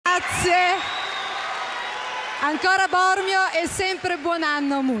Grazie. Ancora Bormio e sempre buon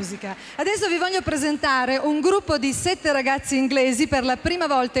anno musica. Adesso vi voglio presentare un gruppo di 7 ragazzi inglesi per la prima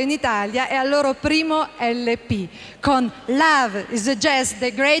volta in Italia e al loro primo LP con Love is just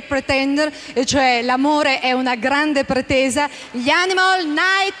the great pretender, e cioè l'amore è una grande pretesa, gli Animal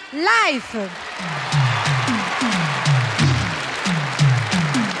Nightlife.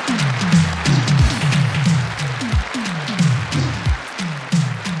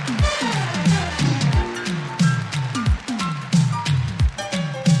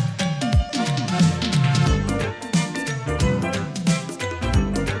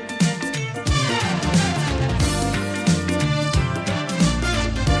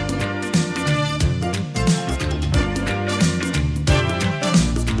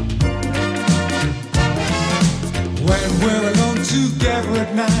 We're alone together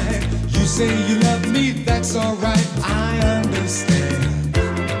at night. You say you love me, that's alright, I understand.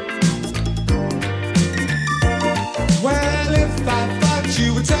 Well, if I thought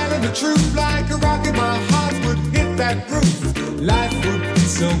you were telling the truth, like a rocket, my heart would hit that roof. Life would be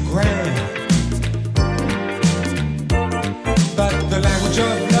so grand. But the language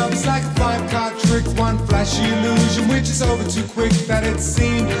of love is like a five-card trick, one flashy illusion which is over too quick that it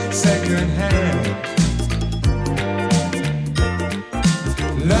seemed second-hand.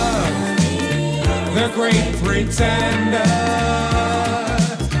 Love, the great pretender.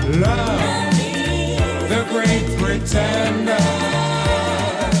 Love, the great pretender.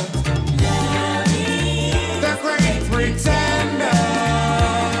 The great pretender.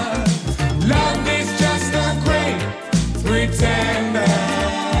 Love is just a great pretender.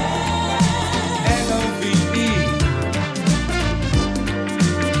 L-O-V-E.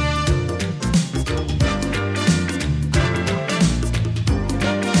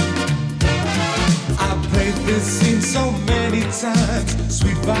 This scene so many times,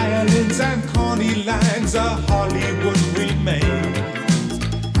 sweet violins and corny lines, a Hollywood remake.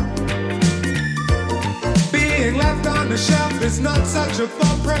 Being left on the shelf is not such a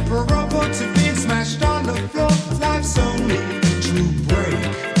bore, preferable to being smashed on the floor. Life's only a true break.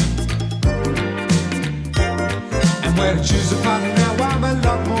 And when I choose a partner now, I'm a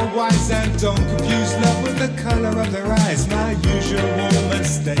lot more wise, and don't confuse love with the color of their eyes, my usual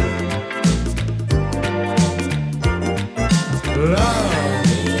mistake. Love,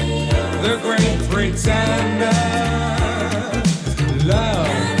 the great pretender. Love,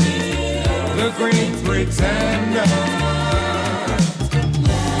 the great pretender.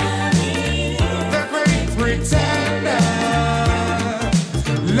 The great pretender.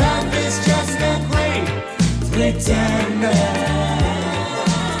 Love is just a great pretender.